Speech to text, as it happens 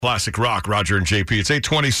Classic rock, Roger and JP. It's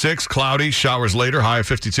 8:26, cloudy, showers later, high of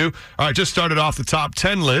 52. All right, just started off the top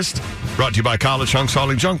 10 list, brought to you by College Hunks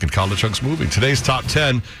Hauling Junk and College Hunks Moving. Today's top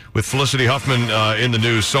 10 with Felicity Huffman in the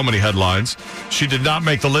news, so many headlines. She did not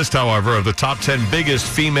make the list, however, of the top 10 biggest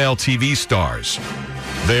female TV stars.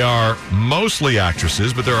 They are mostly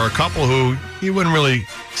actresses, but there are a couple who you wouldn't really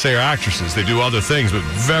say are actresses. They do other things, but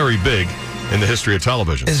very big in the history of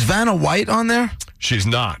television. Is Vanna White on there? She's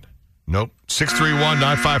not. Nope.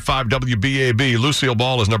 631-955-WBAB. Lucille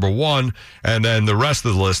Ball is number one, and then the rest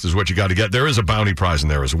of the list is what you got to get. There is a bounty prize in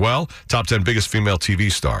there as well. Top 10 biggest female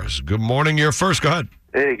TV stars. Good morning. You're first. Go ahead.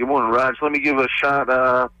 Hey, good morning, Raj. Let me give a shot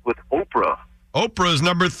with Oprah. Oprah is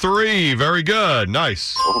number 3. Very good.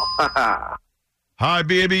 Nice. Hi,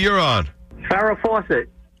 baby. You're on. Farrah Fawcett.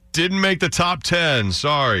 Didn't make the top 10.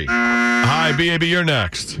 Sorry. Hi, baby. You're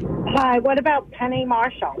next. Hi, what about Penny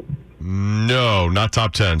Marshall? No, not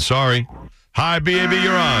top 10. Sorry. Hi, baby.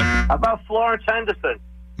 You're on. How about Florence Henderson?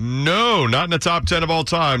 No, not in the top 10 of all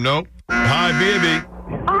time. Nope. Hi, baby.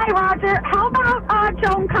 Hi, Roger. How about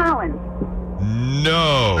Joan Collins?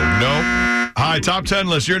 No. Hi, top 10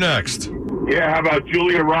 list. You're next. Yeah, how about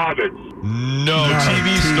Julia Roberts? No,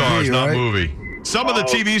 TV stars, not right? movie. Some of the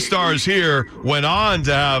TV stars here went on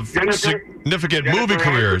to have significant movie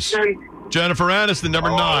careers. Jennifer Aniston, number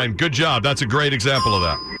 9. Good job. That's a great example of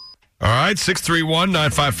that. All right,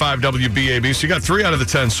 631-955-WBAB. So you got 3 out of the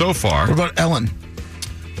 10 so far. What about Ellen?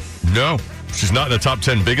 No, she's not in the top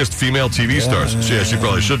 10 biggest female TV stars. Yeah, she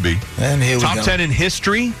probably should be. And here we Top go. 10 in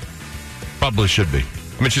history? Probably should be.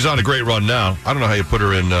 I mean, she's on a great run now. I don't know how you put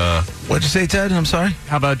her in What'd you say, Ted? I'm sorry?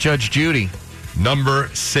 How about Judge Judy? number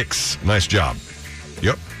 6. Nice job.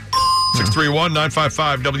 Yep.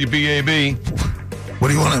 631-955-WBAB. What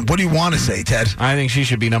do you want to say, Ted? I think she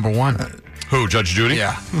should be number 1. Who, Judge Judy?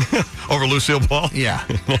 Yeah. Over Lucille Ball? Yeah.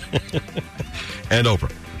 And Oprah. All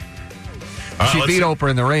right, She let's beat see. Oprah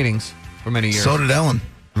in the ratings for many years. So did Ellen.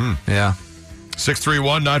 Yeah.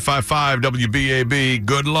 631-955-WBAB.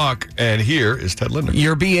 Good luck. And here is Ted Linder.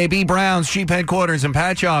 Your BAB Browns, Sheep Headquarters in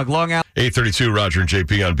Patchogue, Long Island. 832, Roger and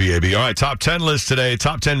JP on BAB. All right, top 10 list today.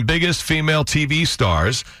 Top 10 biggest female TV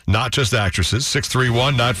stars, not just actresses.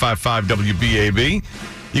 631-955-WBAB.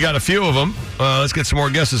 You got a few of them. Let's get some more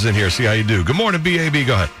guesses in here, see how you do. Good morning, BAB.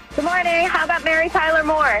 Go ahead. Good morning. How about Mary Tyler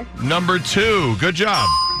Moore? Number 2. Good job.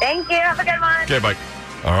 Thank you. Have a good one. Okay, bye.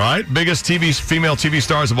 All right, biggest female TV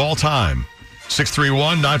stars of all time.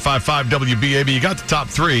 631-955-WBAB. You got the top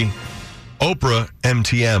 3. Oprah,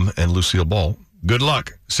 MTM, and Lucille Ball. Good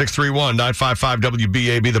luck.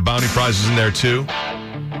 631-955-WBAB. The bounty prize is in there, too.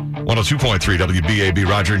 102.3 WBAB,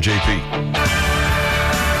 Roger and JP.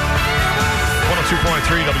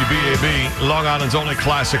 102.3 WBAB, Long Island's only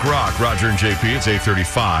classic rock. Roger and JP, it's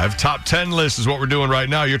 8:35. Top 10 list is what we're doing right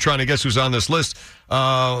now. You're trying to guess who's on this list.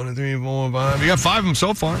 1, 2, 3, 4, 5. You got 5 of them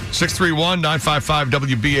so far.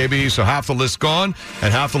 631-955-WBAB. So half the list gone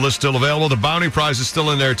and half the list still available. The bounty prize is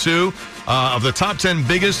still in there, too. Of the top 10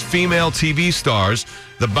 biggest female TV stars,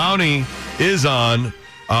 the bounty is on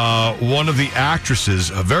one of the actresses,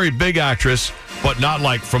 a very big actress, but not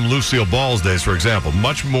like from Lucille Ball's days, for example.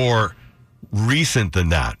 Much more recent than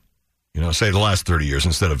that. Say the last 30 years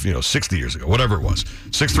instead of, 60 years ago, whatever it was.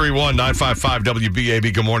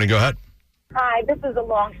 631-955-WBAB. Good morning. Go ahead. Hi, this is a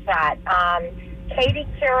long shot. Katie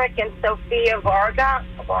Couric and Sophia Vargas.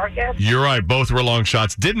 You're right. Both were long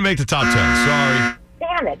shots. Didn't make the top 10. Sorry.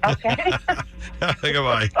 Damn it. Okay.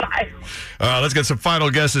 Goodbye. Bye. Let's get some final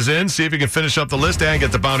guesses in. See if you can finish up the list and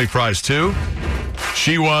get the bounty prize, too.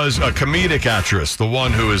 She was a comedic actress, the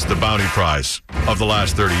one who is the bounty prize of the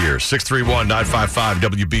last 30 years.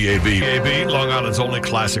 631-955-WBAB. BAB, Long Island's only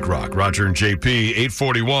classic rock. Roger and JP,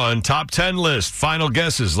 841. Top 10 list. Final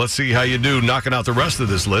guesses. Let's see how you do knocking out the rest of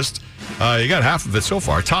this list. You got half of it so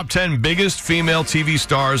far. Top 10 biggest female TV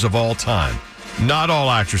stars of all time. Not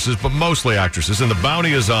all actresses, but mostly actresses. And the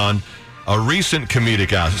bounty is on a recent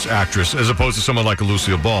comedic actress as opposed to someone like a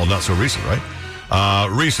Lucille Ball. Not so recent, right?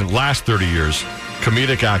 Recent, last 30 years.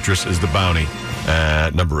 Comedic actress is the bounty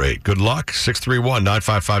at number 8. Good luck.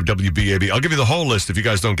 631-955-WBAB. I'll give you the whole list if you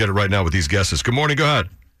guys don't get it right now with these guesses. Good morning. Go ahead.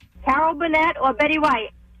 Carol Burnett or Betty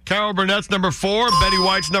White? Carol Burnett's number 4. Betty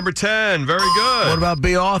White's number 10. Very good. What about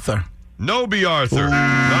B. Arthur? No B. Arthur.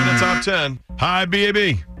 Not in the top 10. Hi,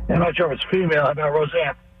 BAB. I'm not sure if it's female. How about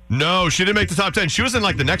Roseanne? No, she didn't make the top 10. She was in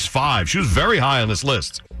like the next 5. She was very high on this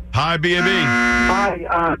list. Hi, B&B.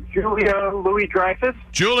 Hi, Julia Louis-Dreyfus.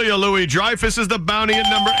 Julia Louis-Dreyfus is the bounty at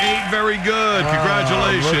number 8. Very good.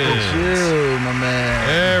 Congratulations. Look at you, my man.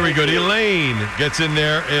 Very good. Elaine gets in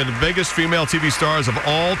there, and the biggest female TV stars of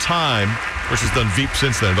all time. Of course, she's done Veep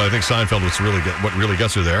since then, but I think Seinfeld was what really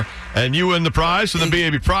gets her there. And you win the prize from the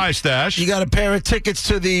B&B Prize Stash. You got a pair of tickets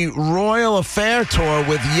to the Royal Affair Tour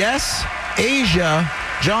with Yes, Asia,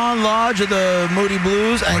 John Lodge of the Moody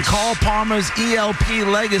Blues, and Carl Palmer's ELP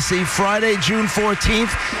Legacy, Friday, June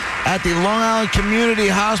 14th at the Long Island Community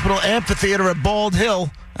Hospital Amphitheater at Bald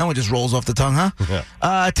Hill. That one just rolls off the tongue, huh?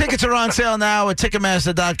 Yeah. Tickets are on sale now at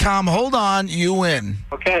Ticketmaster.com. Hold on, you win.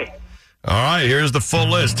 Okay. All right, here's the full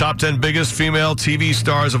list. Top 10 biggest female TV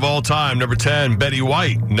stars of all time. Number 10, Betty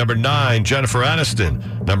White. Number 9, Jennifer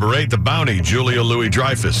Aniston. Number 8, The Bounty, Julia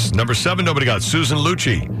Louis-Dreyfus. Number 7, nobody got Susan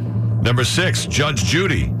Lucci. Number 6, Judge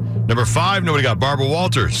Judy. Number 5, nobody got Barbara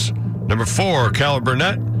Walters. Number 4, Carol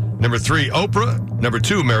Burnett. Number 3, Oprah. Number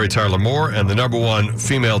 2, Mary Tyler Moore. And the number 1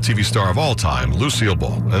 female TV star of all time, Lucille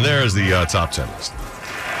Ball. And there's the top 10 list.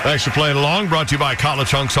 Thanks for playing along. Brought to you by College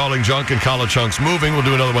Hunks Hauling Junk and College Hunks Moving. We'll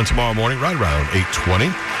do another one tomorrow morning, right around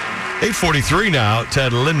 8:20. 8:43 now.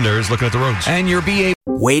 Ted Lindner's looking at the roads. And your BA.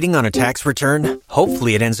 Waiting on a tax return?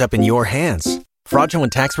 Hopefully it ends up in your hands.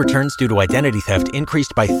 Fraudulent tax returns due to identity theft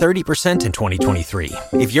increased by 30% in 2023.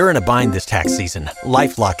 If you're in a bind this tax season,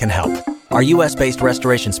 LifeLock can help. Our U.S.-based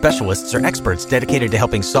restoration specialists are experts dedicated to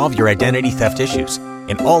helping solve your identity theft issues.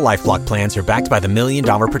 And all LifeLock plans are backed by the $1 Million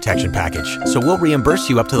Protection Package. So we'll reimburse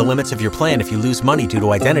you up to the limits of your plan if you lose money due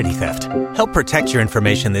to identity theft. Help protect your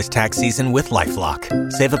information this tax season with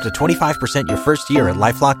LifeLock. Save up to 25% your first year at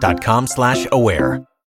LifeLock.com/aware.